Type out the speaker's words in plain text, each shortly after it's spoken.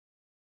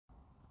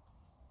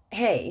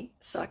Hey,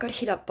 so I got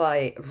hit up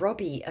by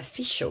Robbie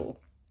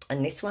Official,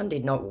 and this one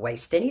did not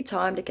waste any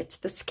time to get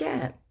to the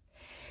scam.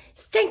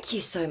 Thank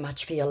you so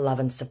much for your love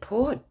and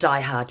support.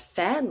 Die-hard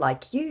fan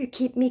like you.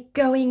 Keep me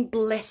going,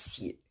 bless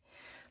you.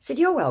 I said,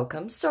 you're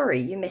welcome. Sorry,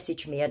 you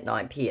messaged me at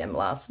 9 p.m.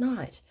 last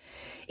night.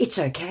 It's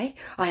okay.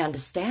 I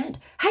understand.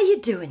 How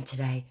you doing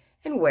today?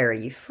 And where are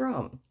you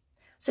from?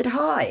 I said,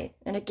 hi.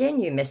 And again,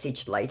 you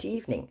messaged late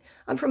evening.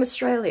 I'm from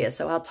Australia,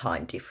 so our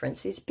time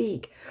difference is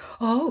big.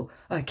 Oh,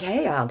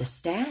 okay, I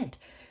understand.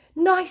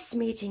 Nice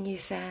meeting you,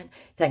 fan.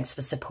 Thanks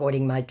for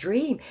supporting my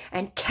dream.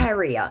 And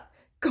carrier.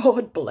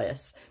 God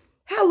bless.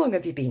 How long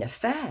have you been a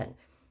fan?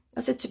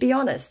 I said, to be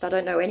honest, I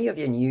don't know any of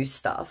your new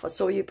stuff. I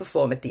saw you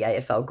perform at the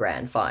AFL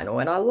Grand Final,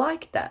 and I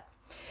liked that.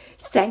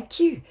 Thank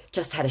you.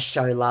 Just had a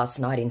show last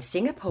night in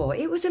Singapore.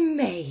 It was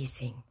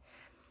amazing.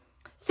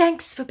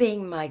 Thanks for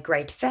being my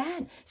great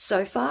fan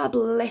so far,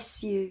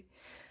 bless you.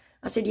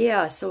 I said,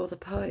 yeah, I saw the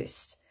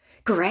post.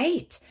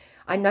 Great.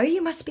 I know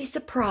you must be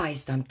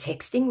surprised I'm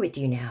texting with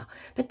you now,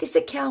 but this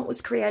account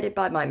was created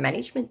by my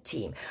management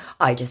team.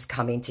 I just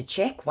come in to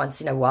check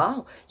once in a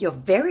while. You're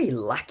very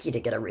lucky to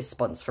get a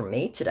response from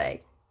me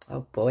today.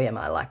 Oh boy, am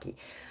I lucky.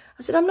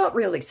 I said, I'm not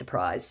really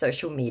surprised.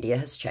 Social media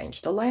has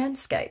changed the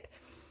landscape.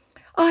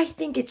 I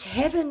think it's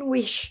heaven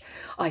wish.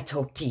 I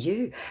talk to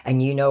you,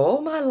 and you know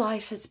all my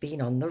life has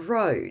been on the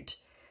road.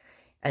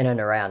 And then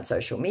around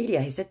social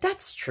media, he said,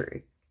 that's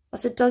true. I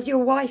said, does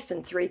your wife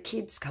and 3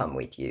 kids come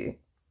with you?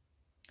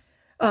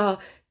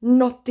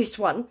 Not this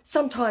one.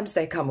 Sometimes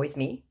they come with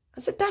me.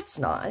 I said, that's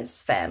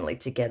nice, family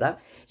together.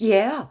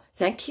 Yeah,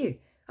 thank you.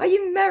 Are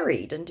you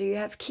married and do you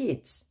have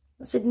kids?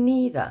 I said,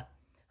 neither.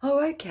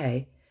 Oh,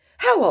 okay.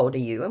 How old are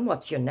you and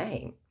what's your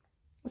name?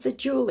 I said,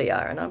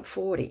 Julia, and I'm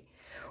 40.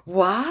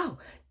 Wow,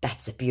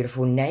 that's a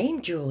beautiful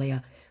name,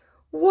 Julia.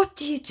 What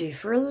do you do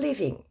for a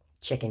living?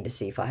 Checking to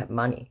see if I have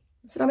money.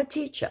 I said, I'm a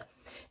teacher.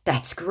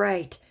 That's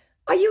great.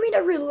 Are you in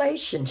a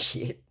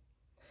relationship?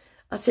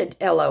 I said,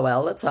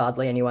 LOL, that's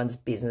hardly anyone's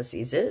business,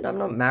 is it? I'm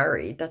not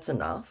married, that's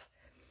enough.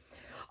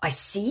 I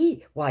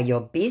see why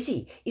you're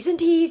busy.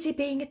 Isn't it easy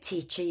being a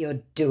teacher?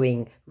 You're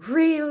doing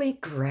really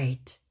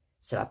great,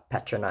 said a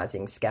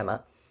patronising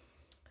scammer.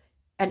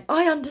 And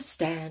I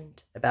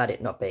understand about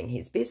it not being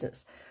his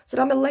business. Said,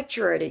 I'm a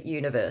lecturer at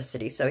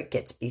university, so it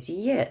gets busy,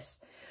 yes.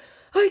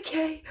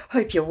 Okay,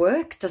 hope your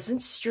work doesn't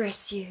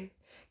stress you.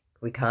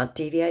 We can't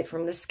deviate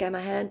from the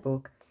scammer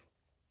handbook.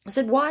 I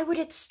said, why would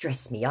it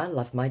stress me? I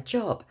love my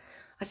job.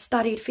 I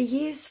studied for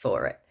years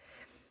for it.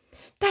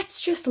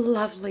 That's just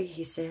lovely,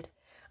 he said.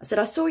 I said,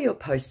 I saw your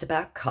post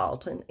about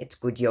Carlton. It's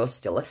good you're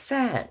still a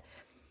fan.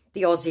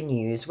 The Aussie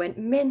News went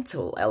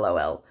mental,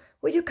 LOL.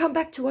 Will you come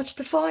back to watch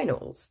the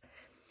finals?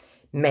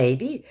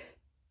 Maybe.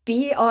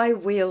 I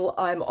will.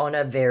 I'm on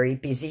a very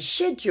busy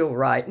schedule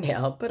right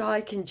now, but I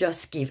can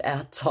just give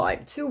out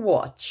time to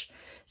watch,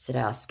 said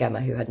our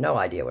scammer, who had no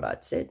idea what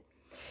I'd said.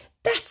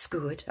 That's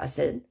good, I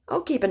said.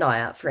 I'll keep an eye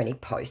out for any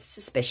posts,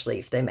 especially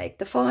if they make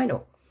the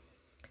final.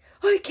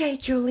 Okay,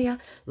 Julia,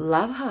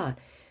 love heart.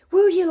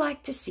 Will you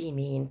like to see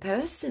me in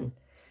person?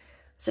 I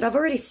said, I've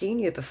already seen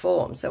you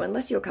perform, so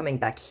unless you're coming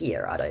back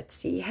here, I don't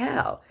see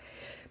how.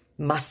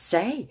 Must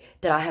say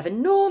that I have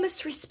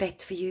enormous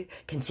respect for you,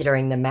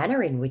 considering the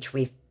manner in which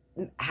we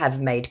have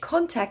made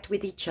contact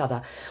with each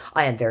other.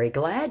 I am very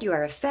glad you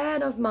are a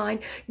fan of mine.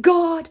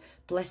 God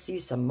bless you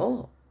some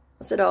more.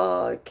 I said,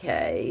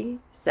 okay,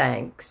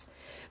 thanks.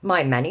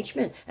 My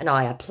management and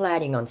I are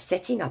planning on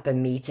setting up a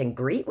meet and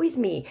greet with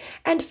me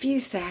and a few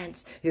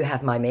fans who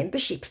have my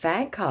membership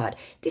fan card.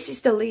 This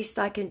is the least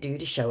I can do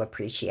to show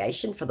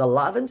appreciation for the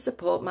love and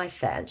support my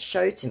fans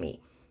show to me.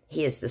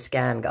 Here's the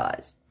scam,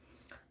 guys.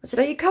 I said,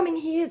 are you coming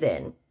here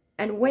then?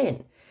 And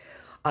when?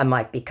 I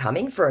might be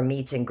coming for a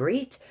meet and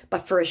greet,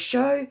 but for a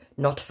show,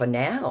 not for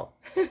now.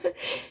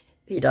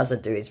 He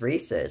doesn't do his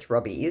research.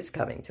 Robbie is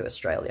coming to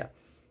Australia.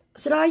 I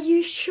said, are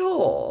you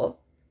sure?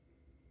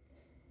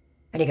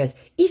 And he goes,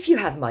 if you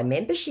have my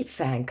membership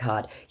fan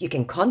card, you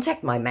can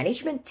contact my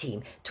management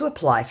team to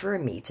apply for a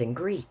meet and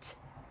greet.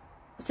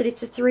 I said,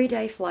 it's a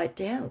 3-day flight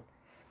down.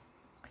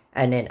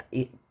 And then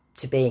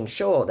to being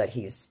sure that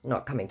he's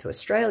not coming to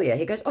Australia,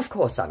 he goes, of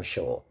course I'm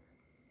sure.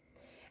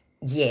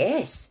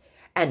 Yes,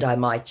 and I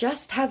might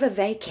just have a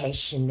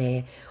vacation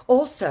there.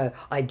 Also,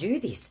 I do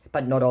this,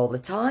 but not all the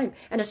time.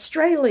 An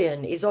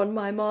Australian is on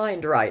my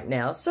mind right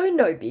now, so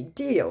no big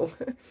deal.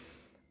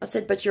 I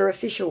said, but your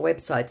official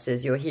website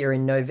says you're here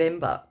in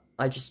November.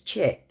 I just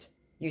checked.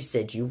 You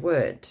said you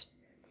weren't.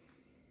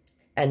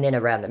 And then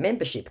around the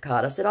membership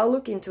card, I said, I'll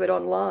look into it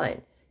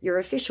online. Your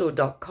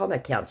official.com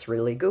account's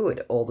really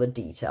good. All the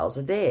details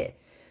are there.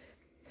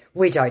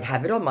 We don't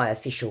have it on my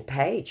official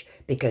page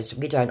because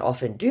we don't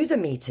often do the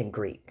meet and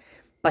greet.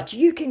 But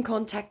you can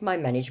contact my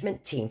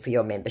management team for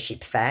your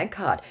membership fan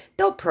card.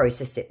 They'll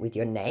process it with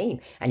your name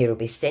and it'll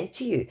be sent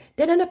to you.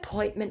 Then an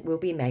appointment will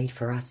be made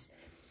for us.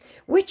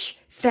 Which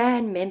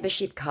fan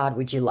membership card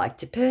would you like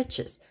to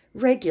purchase?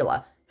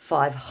 Regular,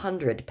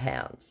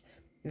 £500.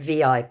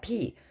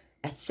 VIP,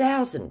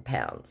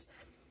 £1,000.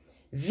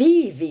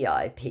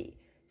 VVIP,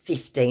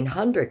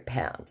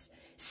 £1,500.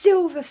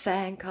 Silver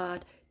fan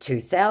card,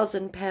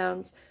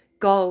 £2,000.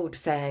 Gold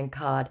fan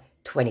card,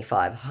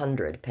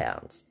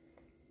 £2,500.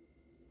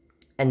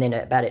 And then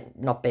about it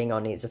not being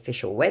on his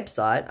official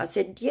website, I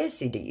said,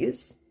 yes, it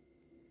is.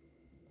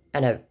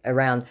 And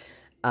around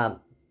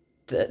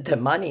the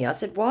money, I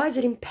said, why is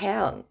it in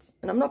pounds?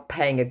 And I'm not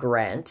paying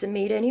 £1,000 to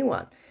meet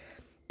anyone.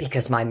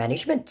 Because my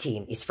management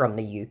team is from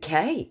the UK.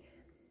 I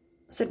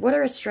said, what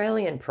are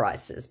Australian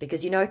prices?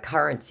 Because you know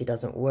currency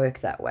doesn't work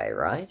that way,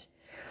 right?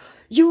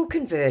 You'll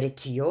convert it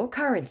to your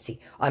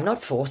currency. I'm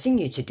not forcing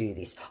you to do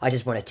this. I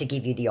just wanted to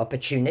give you the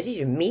opportunity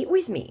to meet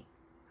with me.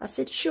 I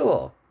said,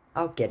 sure,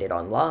 I'll get it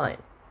online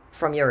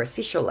from your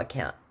official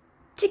account.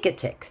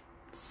 Ticketek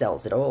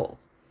sells it all.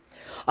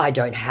 I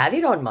don't have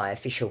it on my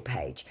official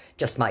page.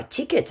 Just my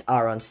ticket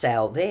are on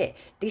sale there.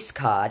 This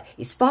card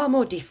is far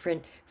more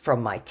different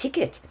from my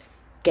ticket.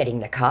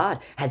 Getting the card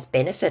has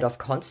benefit of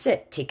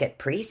concert ticket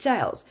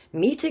pre-sales,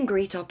 meet and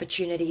greet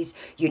opportunities,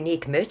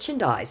 unique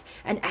merchandise,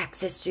 and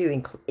access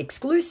to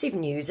exclusive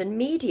news and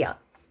media.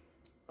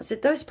 I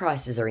said, those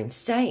prices are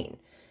insane.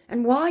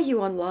 And why are you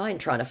online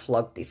trying to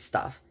flog this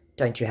stuff?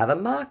 Don't you have a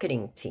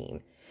marketing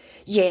team?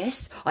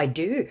 Yes, I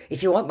do.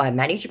 If you want my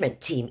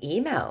management team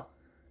email.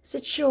 I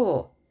said,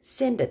 sure,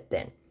 send it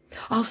then.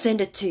 I'll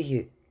send it to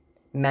you.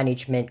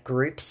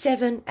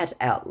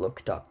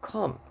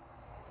 managementgroup7@outlook.com.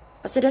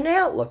 I said, an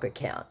Outlook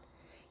account.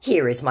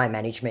 Here is my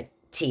management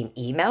team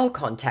email.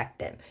 Contact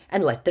them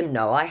and let them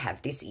know I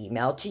have this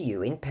email to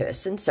you in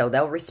person so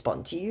they'll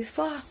respond to you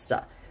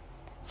faster.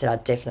 I said, I'm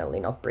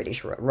definitely not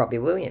British Robbie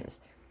Williams.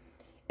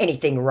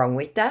 Anything wrong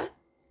with that?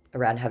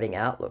 Around having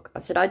Outlook. I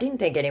said, I didn't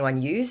think anyone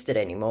used it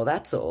anymore,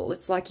 that's all.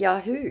 It's like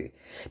Yahoo.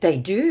 They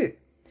do.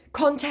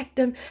 Contact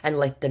them and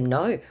let them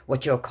know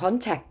what you'll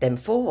contact them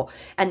for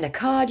and the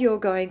card you're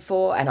going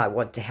for, and I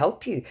want to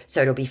help you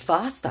so it'll be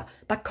faster,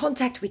 but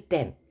contact with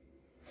them.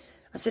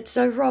 I said,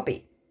 so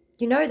Robbie,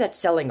 you know that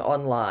selling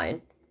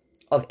online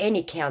of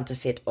any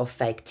counterfeit or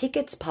fake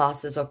tickets,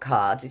 passes or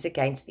cards is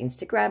against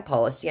Instagram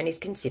policy and is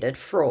considered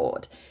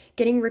fraud.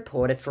 Getting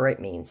reported for it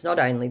means not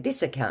only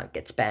this account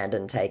gets banned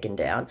and taken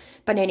down,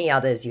 but any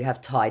others you have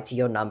tied to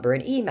your number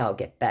and email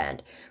get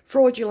banned.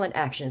 Fraudulent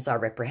actions are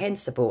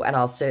reprehensible, and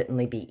I'll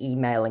certainly be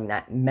emailing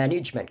that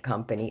management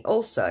company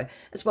also,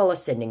 as well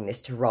as sending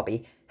this to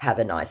Robbie. Have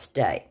a nice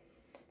day.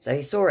 So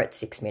he saw it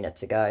 6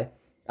 minutes ago.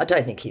 I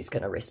don't think he's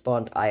going to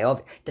respond.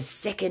 The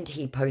second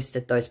he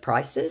posted those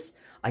prices,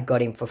 I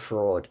got him for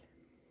fraud.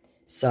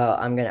 So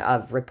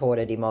I've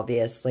reported him,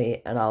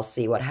 obviously, and I'll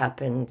see what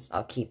happens.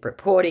 I'll keep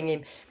reporting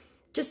him.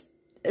 Just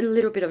a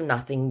little bit of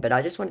nothing, but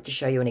I just wanted to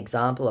show you an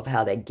example of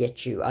how they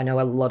get you. I know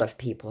a lot of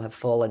people have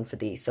fallen for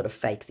these sort of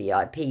fake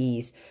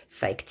VIPs,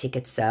 fake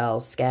ticket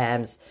sales,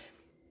 scams.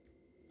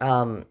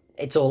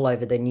 It's all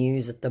over the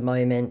news at the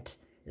moment.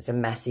 There's a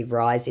massive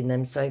rise in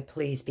them, so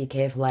please be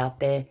careful out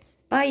there.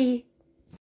 Bye.